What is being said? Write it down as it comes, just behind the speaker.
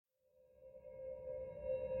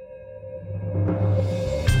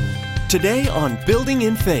Today on Building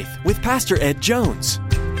in Faith with Pastor Ed Jones.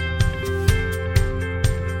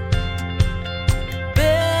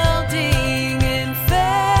 Building in Faith.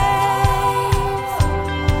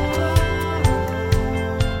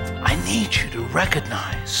 I need you to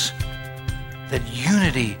recognize that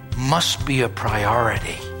unity must be a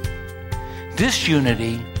priority.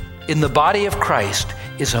 Disunity in the body of Christ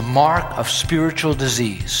is a mark of spiritual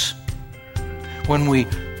disease. When we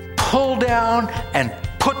pull down and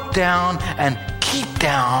put down and keep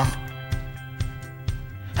down,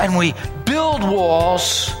 and we build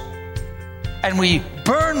walls, and we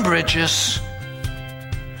burn bridges,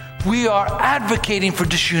 we are advocating for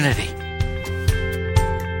disunity.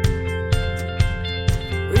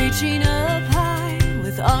 Reaching up high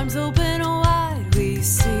with arms open wide, we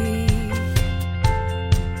see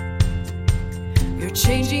you're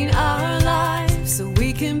changing our lives so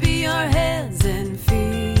we can be our hands and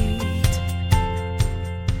feet.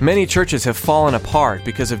 Many churches have fallen apart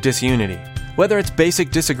because of disunity. Whether it's basic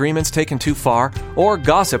disagreements taken too far or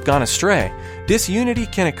gossip gone astray, disunity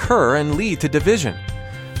can occur and lead to division.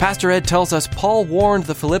 Pastor Ed tells us Paul warned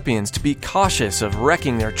the Philippians to be cautious of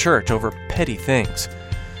wrecking their church over petty things,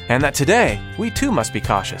 and that today we too must be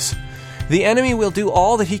cautious. The enemy will do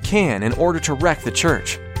all that he can in order to wreck the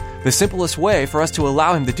church. The simplest way for us to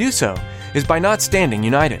allow him to do so is by not standing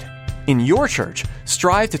united. In your church,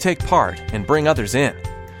 strive to take part and bring others in.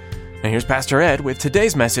 Now here's Pastor Ed with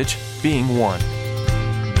today's message, Being One.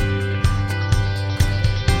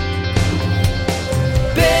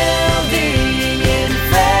 Building in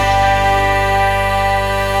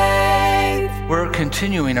Faith. We're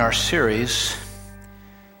continuing our series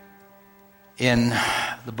in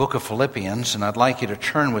the book of Philippians, and I'd like you to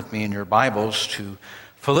turn with me in your Bibles to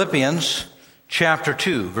Philippians chapter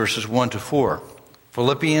 2, verses 1 to 4.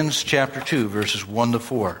 Philippians chapter 2, verses 1 to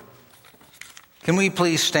 4. Can we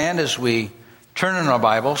please stand as we turn in our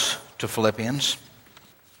Bibles to Philippians?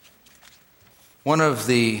 One of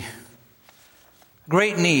the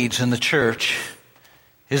great needs in the church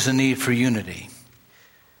is the need for unity.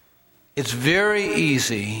 It's very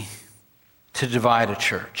easy to divide a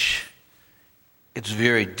church. It's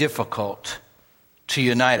very difficult to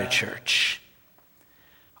unite a church.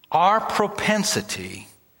 Our propensity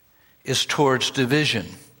is towards division.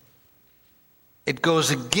 It goes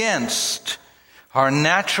against our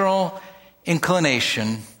natural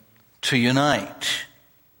inclination to unite.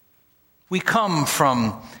 We come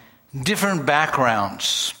from different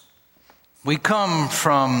backgrounds. We come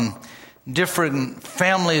from different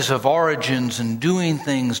families of origins and doing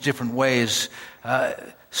things different ways.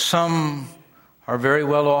 Some are very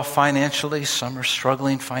well off financially. Some are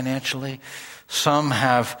struggling financially. Some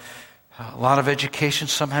have a lot of education.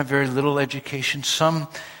 Some have very little education. Some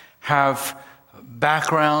have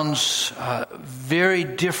backgrounds very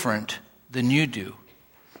different than you do.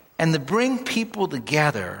 And to bring people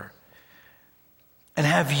together and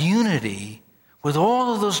have unity with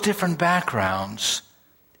all of those different backgrounds,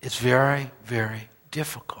 it's very, very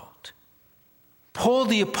difficult. Paul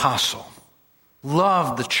the Apostle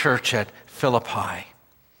loved the church at Philippi.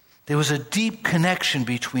 There was a deep connection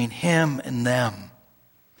between him and them.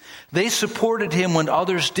 They supported him when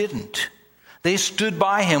others didn't. They stood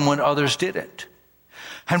by him when others didn't.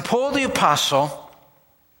 And Paul the Apostle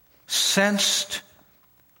sensed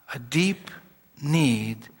a deep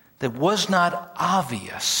need that was not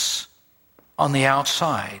obvious on the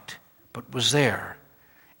outside, but was there.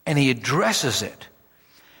 And he addresses it.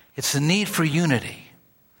 It's the need for unity.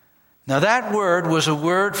 Now that word was a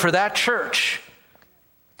word for that church,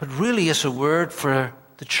 but really it's a word for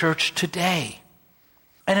the church today.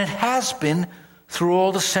 And it has been through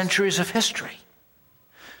all the centuries of history.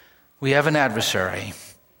 We have an adversary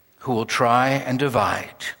who will try and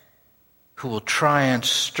divide, who will try and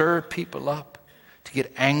stir people up to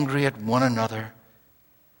get angry at one another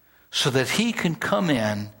so that he can come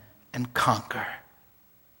in and conquer.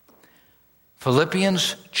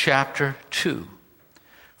 Philippians chapter 2,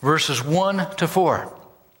 verses 1 to 4.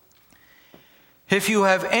 If you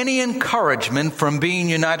have any encouragement from being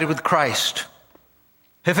united with Christ,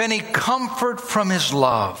 if any comfort from his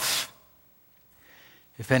love,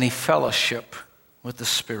 if any fellowship with the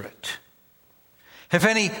Spirit, if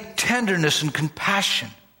any tenderness and compassion,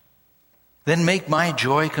 then make my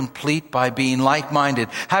joy complete by being like-minded,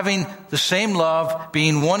 having the same love,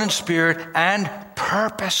 being one in spirit and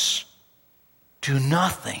purpose. Do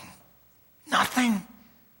nothing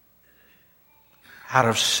out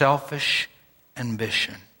of selfish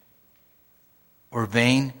ambition or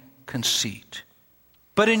vain conceit.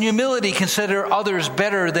 But in humility, consider others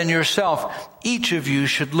better than yourself. Each of you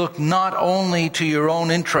should look not only to your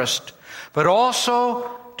own interest, but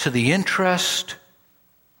also to the interest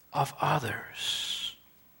of others.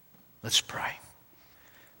 Let's pray.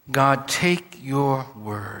 God, take your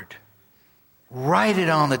word, write it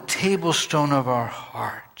on the tablestone of our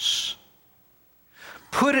hearts,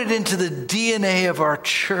 put it into the DNA of our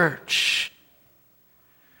church.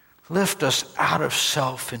 Lift us out of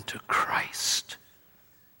self into Christ.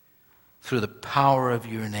 Through the power of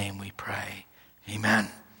your name we pray. Amen.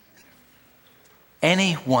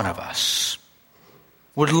 Any one of us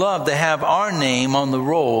would love to have our name on the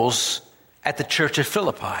rolls at the church at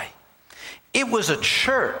Philippi. It was a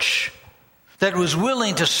church that was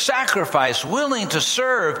willing to sacrifice, willing to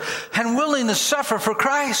serve, and willing to suffer for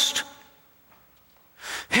Christ.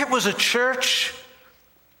 It was a church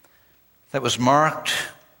that was marked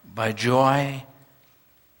by joy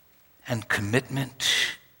and commitment.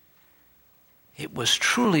 It was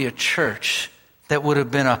truly a church that would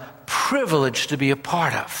have been a privilege to be a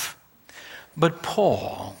part of. But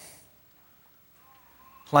Paul,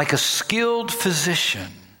 like a skilled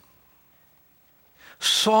physician,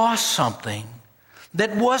 saw something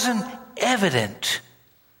that wasn't evident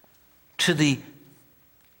to the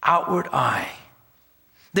outward eye.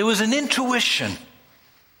 There was an intuition,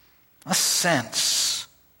 a sense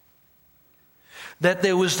that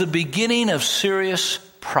there was the beginning of serious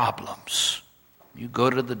problems. You go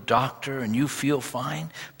to the doctor and you feel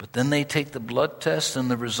fine, but then they take the blood test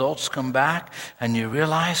and the results come back and you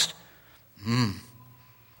realize,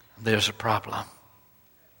 there's a problem.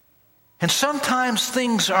 And sometimes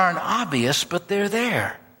things aren't obvious, but they're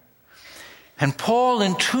there. And Paul,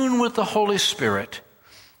 in tune with the Holy Spirit,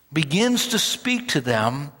 begins to speak to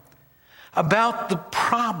them about the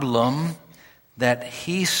problem that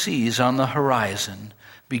he sees on the horizon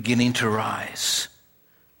beginning to rise.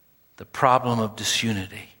 The problem of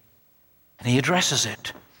disunity. And he addresses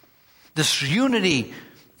it. This unity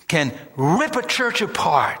can rip a church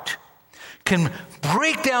apart, can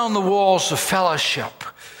break down the walls of fellowship,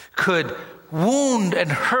 could wound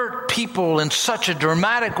and hurt people in such a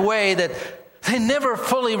dramatic way that they never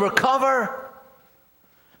fully recover.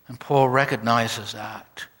 And Paul recognizes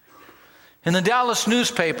that. In the Dallas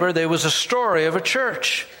newspaper, there was a story of a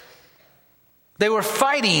church. They were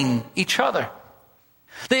fighting each other.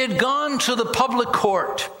 They had gone to the public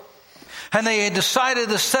court, and they had decided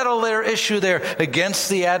to settle their issue there against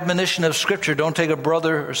the admonition of Scripture. Don't take a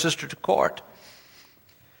brother or sister to court.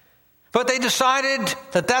 But they decided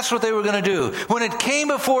that that's what they were going to do. When it came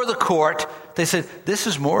before the court, they said, this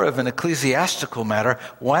is more of an ecclesiastical matter.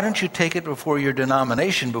 Why don't you take it before your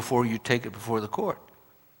denomination before you take it before the court?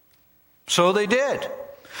 So they did.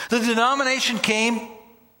 The denomination came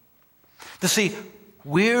to see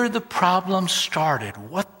where the problem started,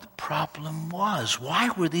 what the problem was. Why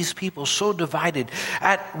were these people so divided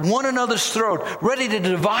at one another's throat, ready to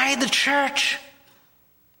divide the church?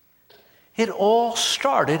 It all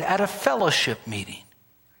started at a fellowship meeting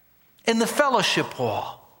in the fellowship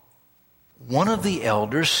hall. One of the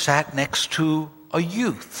elders sat next to a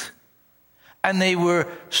youth, and they were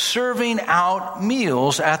serving out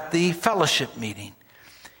meals at the fellowship meeting.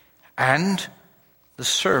 And the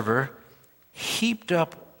server heaped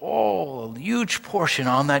up a huge portion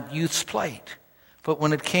on that youth's plate. But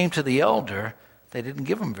when it came to the elder, they didn't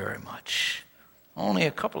give him very much. Only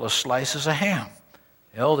a couple of slices of ham.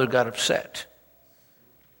 The elder got upset.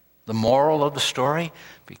 The moral of the story,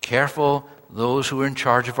 be careful those who are in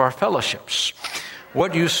charge of our fellowships.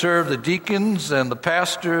 What you serve the deacons and the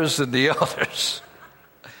pastors and the elders.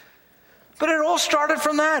 But it all started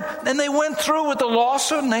from that. And they went through with the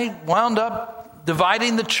lawsuit and they wound up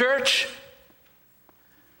dividing the church.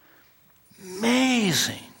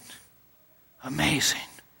 Amazing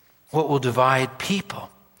what will divide people.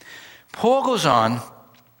 Paul goes on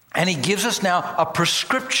and he gives us now a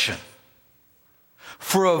prescription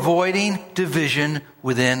for avoiding division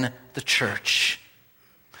within the church.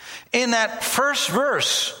 In that first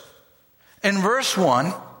verse, in verse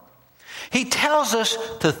 1, he tells us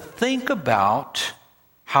to think about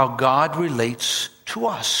how God relates to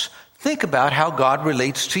us. Think about how God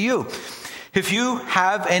relates to you. If you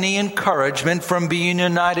have any encouragement from being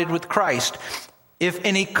united with Christ, if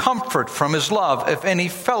any comfort from his love, if any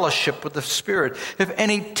fellowship with the Spirit, if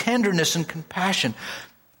any tenderness and compassion,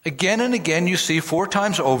 again and again you see 4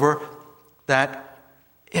 times over that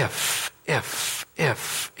if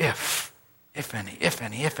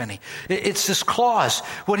any. It's this clause.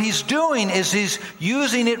 What he's doing is he's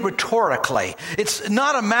using it rhetorically. It's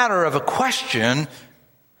not a matter of a question.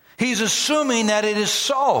 He's assuming that it is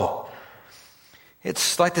so.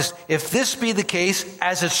 It's like this, if this be the case,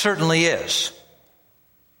 as it certainly is.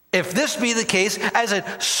 If this be the case, as it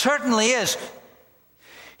certainly is.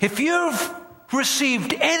 If you've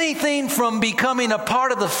received anything from becoming a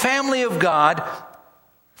part of the family of God,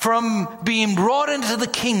 from being brought into the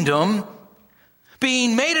kingdom,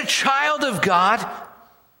 being made a child of God,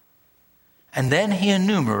 and then he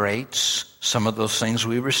enumerates some of those things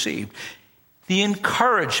we received. The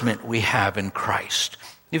encouragement we have in Christ.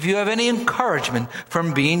 If you have any encouragement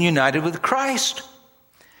from being united with Christ,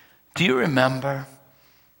 do you remember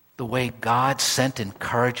the way God sent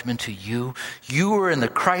encouragement to you? You were in the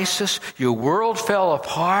crisis. Your world fell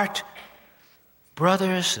apart.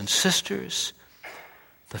 Brothers and sisters,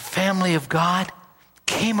 the family of God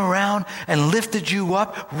came around and lifted you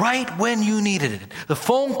up right when you needed it. The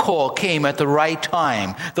phone call came at the right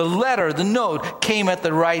time. The letter, the note came at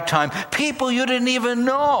the right time. People you didn't even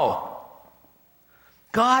know.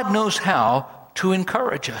 God knows how to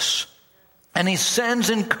encourage us. And he sends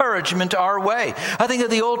encouragement our way. I think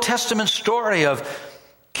of the Old Testament story of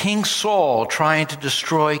King Saul trying to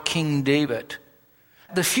destroy King David.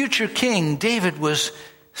 The future king, David, was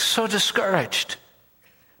so discouraged.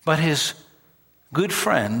 But his good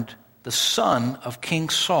friend, the son of King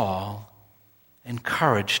Saul,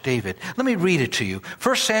 encouraged David. Let me read it to you.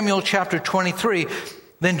 1 Samuel chapter 23.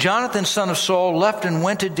 Then Jonathan, son of Saul, left and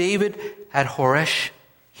went to David at Horesh.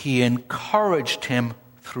 He encouraged him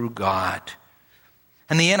through God.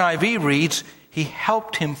 And the NIV reads, he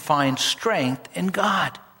helped him find strength in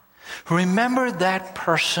God. Remember that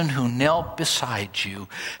person who knelt beside you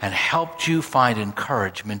and helped you find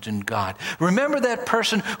encouragement in God. Remember that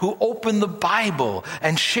person who opened the Bible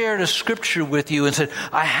and shared a scripture with you and said,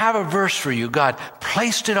 I have a verse for you. God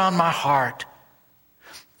placed it on my heart.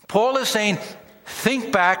 Paul is saying,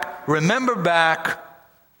 think back, remember back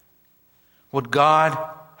what God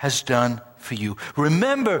has done for you.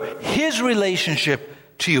 Remember his relationship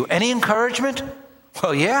to you. Any encouragement?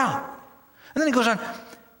 Well, yeah. And then he goes on,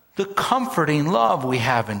 the comforting love we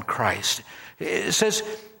have in Christ. It says,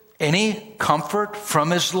 any comfort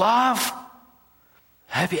from his love?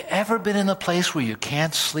 Have you ever been in a place where you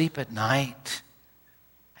can't sleep at night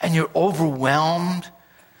and you're overwhelmed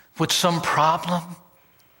with some problem?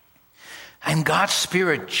 And God's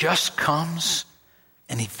Spirit just comes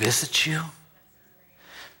and he visits you?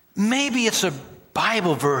 Maybe it's a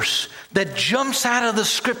Bible verse that jumps out of the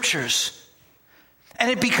scriptures and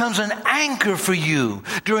it becomes an anchor for you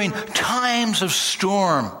during times of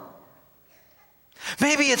storm.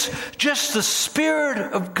 Maybe it's just the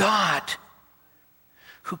Spirit of God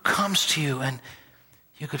who comes to you and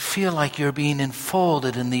you could feel like you're being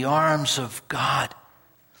enfolded in the arms of God,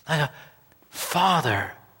 like a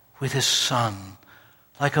father with his son,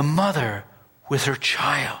 like a mother with her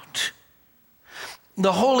child.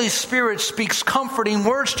 The Holy Spirit speaks comforting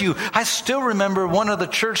words to you. I still remember one of the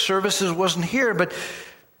church services, wasn't here, but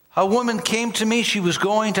a woman came to me. She was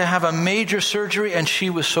going to have a major surgery and she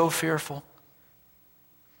was so fearful.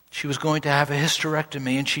 She was going to have a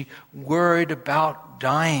hysterectomy and she worried about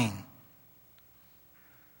dying.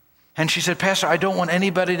 And she said, Pastor, I don't want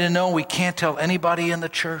anybody to know. We can't tell anybody in the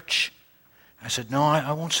church. I said, no,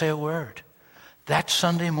 I won't say a word. That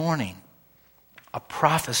Sunday morning, a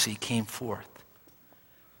prophecy came forth.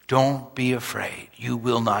 Don't be afraid. You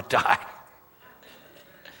will not die.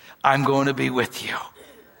 I'm going to be with you.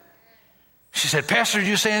 She said, Pastor, did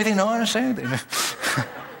you say anything? No, I didn't say anything.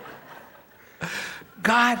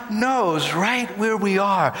 God knows right where we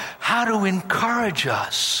are how to encourage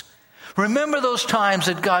us. Remember those times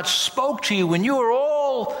that God spoke to you when you were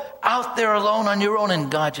all out there alone on your own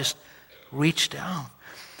and God just reached down.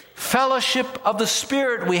 Fellowship of the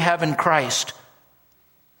Spirit we have in Christ.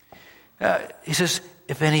 He says,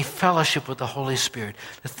 if any fellowship with the Holy Spirit,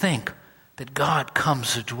 to think that God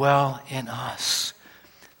comes to dwell in us,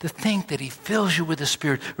 to think that he fills you with the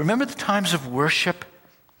Spirit. Remember the times of worship,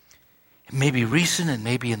 maybe recent and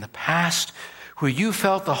maybe in the past, where you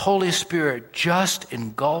felt the Holy Spirit just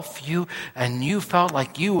engulf you and you felt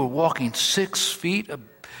like you were walking 6 feet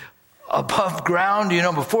above ground. You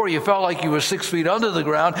know, before you felt like you were 6 feet under the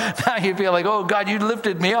ground. Now you feel like, oh God, you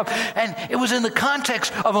lifted me up. And it was in the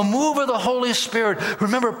context of a move of the Holy Spirit.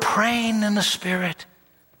 Remember praying in the Spirit.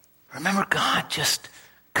 Remember God just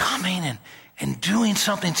coming and doing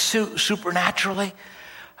something supernaturally.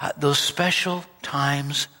 Those special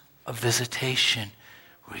times of visitation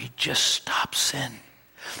where he just stops in.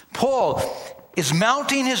 Paul is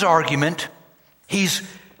mounting his argument. He's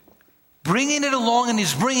bringing it along and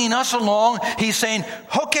he's bringing us along. He's saying,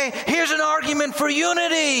 okay, here's an argument for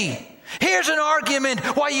unity. Here's an argument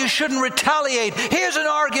why you shouldn't retaliate. Here's an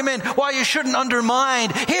argument why you shouldn't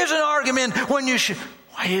undermine. Here's an argument why you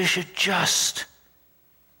should just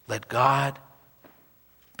let God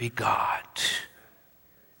be God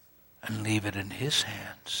and leave it in his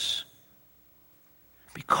hands.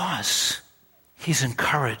 Because he's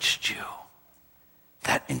encouraged you.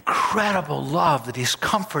 That incredible love that he's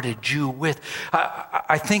comforted you with.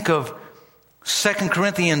 I think of 2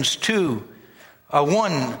 Corinthians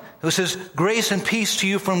 2:1, who says, "Grace and peace to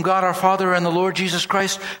you from God our Father and the Lord Jesus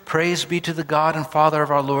Christ. Praise be to the God and Father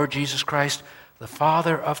of our Lord Jesus Christ, the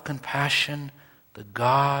Father of compassion, the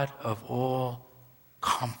God of all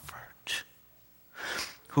comfort,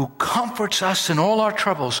 who comforts us in all our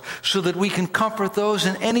troubles, so that we can comfort those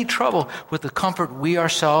in any trouble with the comfort we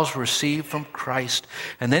ourselves receive from Christ."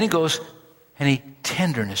 And then he goes, any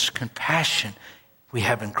tenderness, compassion we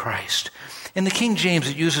have in Christ. In the King James,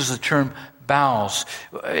 it uses the term bowels.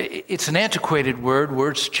 It's an antiquated word.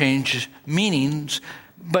 Words change meanings.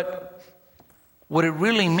 But what it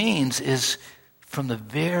really means is from the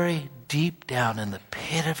very deep down in the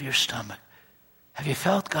pit of your stomach. Have you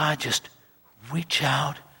felt God just reach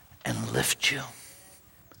out and lift you?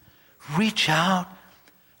 Reach out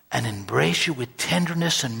and embrace you with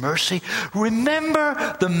tenderness and mercy.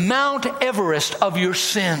 Remember the Mount Everest of your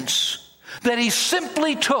sins that he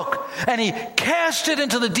simply took and he cast it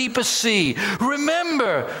into the deepest sea.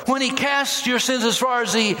 Remember when he cast your sins as far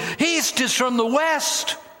as the east is from the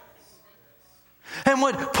west. And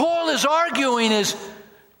what Paul is arguing is,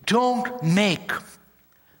 don't make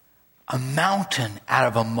a mountain out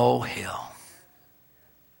of a molehill.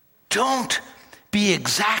 Don't be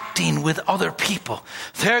exacting with other people.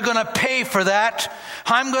 They're going to pay for that.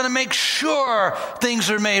 I'm going to make sure things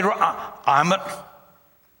are made right.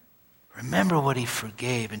 Remember what he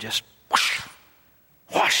forgave and just whoosh,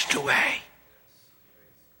 washed away.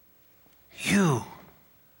 You,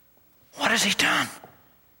 what has he done?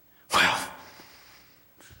 Well,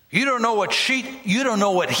 you don't know what you don't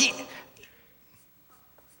know what he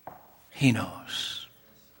knows.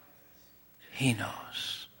 He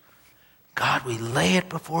knows. God, we lay it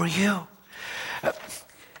before you.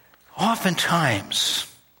 Oftentimes,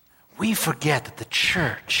 we forget that the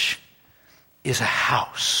church is a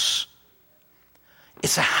house.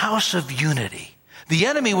 It's a house of unity. The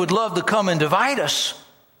enemy would love to come and divide us.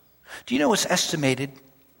 Do you know it's estimated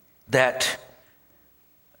that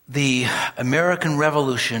the American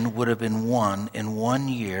Revolution would have been won in 1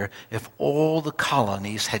 year if all the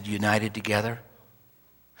colonies had united together?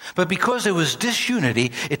 But because there was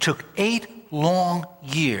disunity, it took 8 long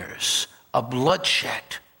years of bloodshed.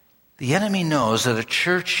 The enemy knows that a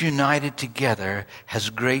church united together has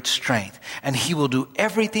great strength, and he will do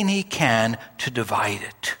everything he can to divide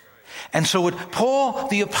it. And so what Paul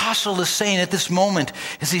the apostle is saying at this moment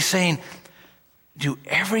is he's saying, do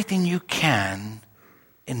everything you can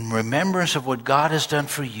in remembrance of what God has done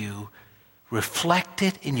for you. Reflect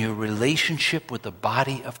it in your relationship with the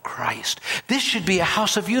body of Christ. This should be a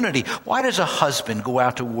house of unity. Why does a husband go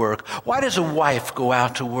out to work? Why does a wife go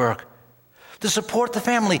out to work? To support the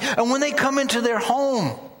family. And when they come into their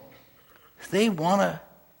home, they want to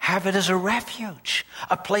have it as a refuge,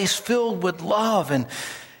 a place filled with love and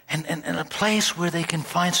a place where they can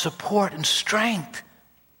find support and strength.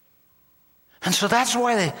 And so that's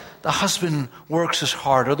why the husband works as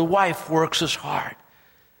hard or the wife works as hard.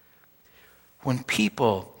 When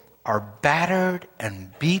people are battered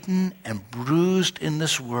and beaten and bruised in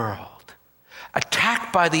this world,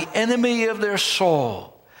 attacked by the enemy of their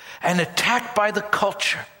soul and attacked by the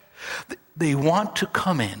culture, they want to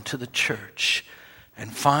come into the church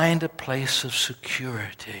and find a place of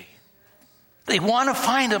security. They want to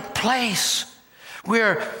find a place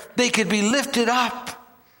where they could be lifted up.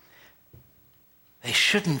 They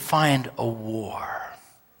shouldn't find a war.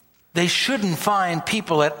 They shouldn't find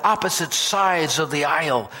people at opposite sides of the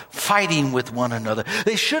aisle fighting with one another.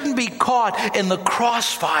 They shouldn't be caught in the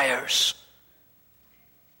crossfires.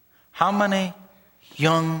 How many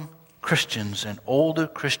young Christians and older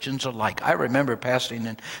Christians alike? I remember pastoring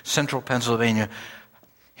in central Pennsylvania.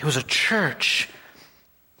 It was a church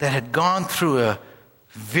that had gone through a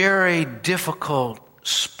very difficult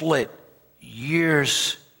split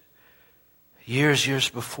years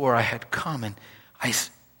before I had come. And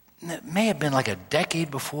it may have been like a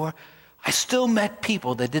decade before. I still met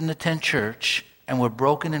people that didn't attend church and were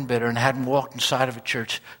broken and bitter and hadn't walked inside of a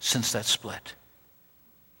church since that split.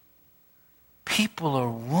 People are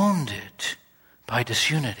wounded by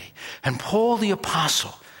disunity. And Paul the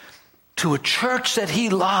apostle, to a church that he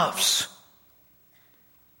loves,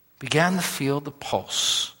 began to feel the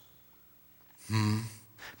pulse.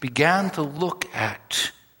 Began to look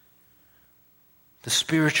at the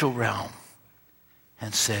spiritual realm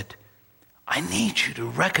and said, I need you to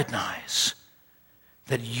recognize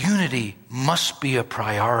that unity must be a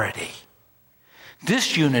priority.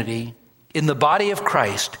 Disunity in the body of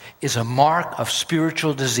Christ is a mark of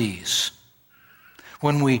spiritual disease.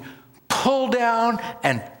 when we pull down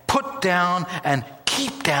and put down and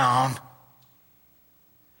keep down,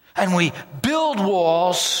 and we build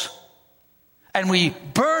walls and we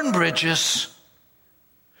burn bridges,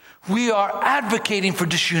 we are advocating for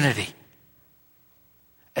disunity.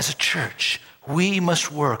 As a church, we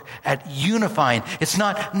must work at unifying. It's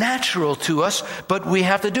not natural to us, but we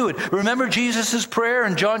have to do it. Remember Jesus' prayer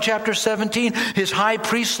in John chapter 17, his high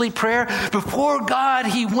priestly prayer? Before God,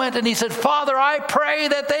 he went and he said, Father, I pray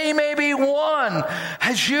that they may be one,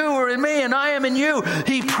 as you are in me and I am in you.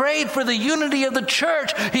 He prayed for the unity of the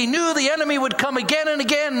church. He knew the enemy would come again and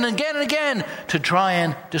again and again and again to try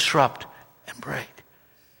and disrupt and break.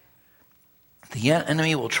 The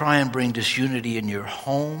enemy will try and bring disunity in your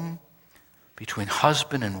home, between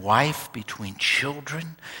husband and wife, between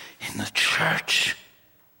children, in the church,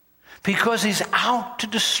 because he's out to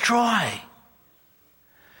destroy.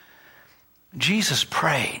 Jesus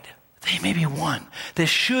prayed, they may be one. There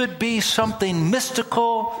should be something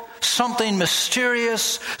mystical, something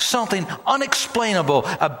mysterious, something unexplainable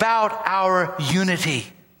about our unity.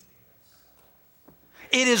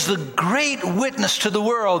 It is the great witness to the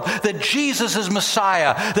world that Jesus is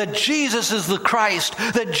Messiah, that Jesus is the Christ,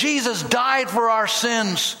 that Jesus died for our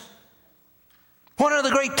sins. One of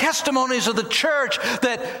the great testimonies of the church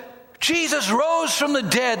that Jesus rose from the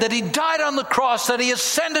dead, that he died on the cross, that he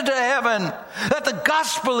ascended to heaven, that the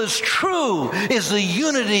gospel is true, is the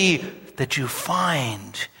unity that you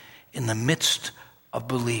find in the midst of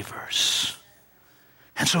believers.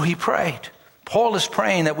 And so he prayed. Paul is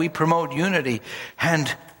praying that we promote unity,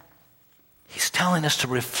 and he's telling us to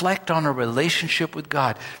reflect on our relationship with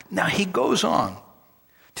God. Now, he goes on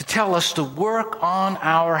to tell us to work on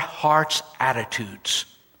our heart's attitudes,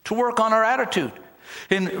 to work on our attitude.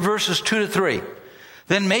 In verses 2 to 3,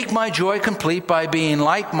 then make my joy complete by being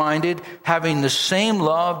like-minded, having the same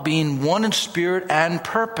love, being one in spirit and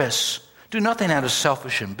purpose. Do nothing out of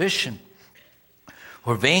selfish ambition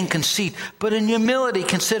or vain conceit, but in humility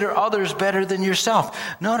consider others better than yourself.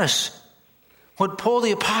 Notice, what Paul the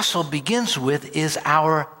Apostle begins with is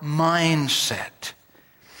our mindset.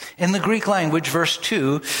 In the Greek language, verse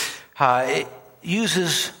 2, it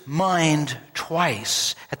uses mind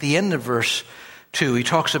twice. At the end of verse 2, he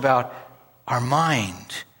talks about our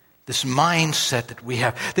mind, this mindset that we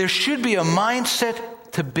have. There should be a mindset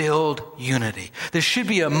to build unity. There should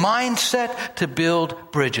be a mindset to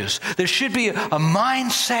build bridges. There should be a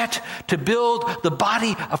mindset to build the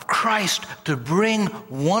body of Christ, to bring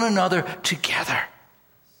one another together.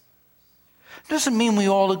 Doesn't mean we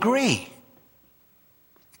all agree.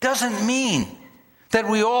 Doesn't mean that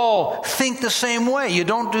we all think the same way. You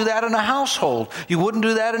don't do that in a household. You wouldn't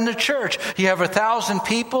do that in the church. You have 1,000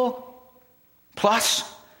 people plus.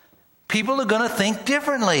 People are going to think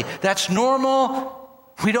differently. That's normal.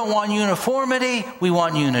 We don't want uniformity, we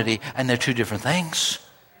want unity. And they're two different things.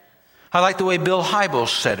 I like the way Bill Hybels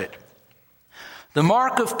said it. The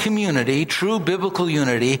mark of community, true biblical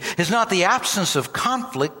unity, is not the absence of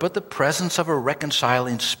conflict, but the presence of a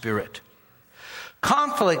reconciling spirit.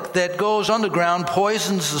 Conflict that goes underground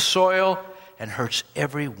poisons the soil and hurts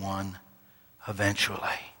everyone eventually.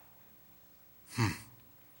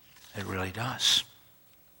 It really does.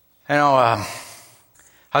 You know, I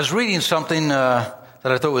was reading something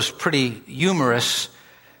that I thought was pretty humorous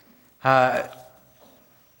about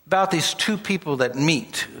these two people that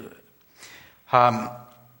meet. And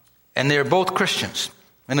they're both Christians.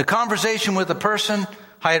 In a conversation with a person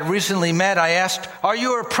I had recently met, I asked, "Are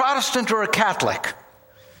you a Protestant or a Catholic?"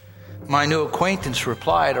 My new acquaintance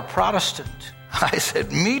replied, "A Protestant." I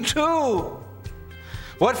said, "Me too."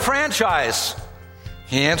 "What franchise?"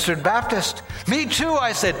 He answered, "Baptist." "Me too,"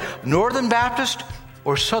 I said. "Northern Baptist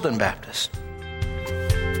or Southern Baptist?"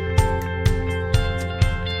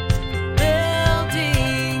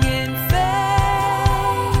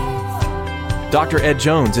 Dr. Ed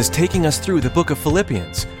Jones is taking us through the book of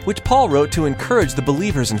Philippians, which Paul wrote to encourage the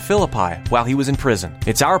believers in Philippi while he was in prison.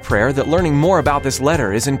 It's our prayer that learning more about this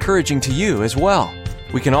letter is encouraging to you as well.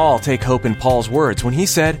 We can all take hope in Paul's words when he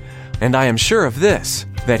said, "And I am sure of this,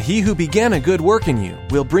 that he who began a good work in you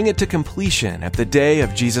will bring it to completion at the day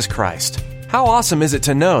of Jesus Christ." How awesome is it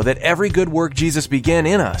to know that every good work Jesus began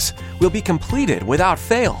in us will be completed without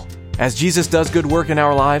fail? As Jesus does good work in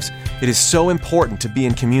our lives, it is so important to be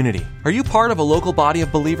in community. Are you part of a local body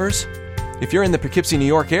of believers? If you're in the Poughkeepsie, New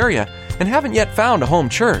York area and haven't yet found a home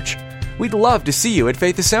church, we'd love to see you at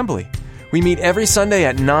Faith Assembly. We meet every Sunday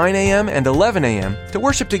at 9 a.m. and 11 a.m. to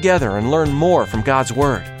worship together and learn more from God's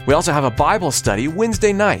Word. We also have a Bible study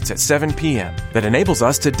Wednesday nights at 7 p.m. that enables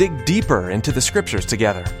us to dig deeper into the Scriptures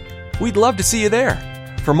together. We'd love to see you there.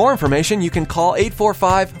 For more information, you can call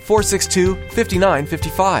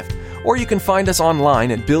 845-462-5955, or you can find us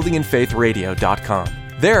online at buildinginfaithradio.com.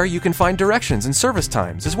 There, you can find directions and service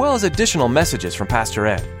times, as well as additional messages from Pastor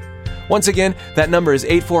Ed. Once again, that number is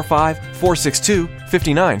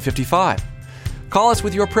 845-462-5955. Call us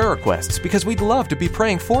with your prayer requests, because we'd love to be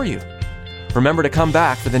praying for you. Remember to come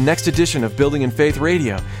back for the next edition of Building in Faith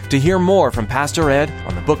Radio to hear more from Pastor Ed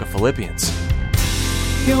on the book of Philippians.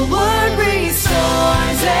 Your word restores.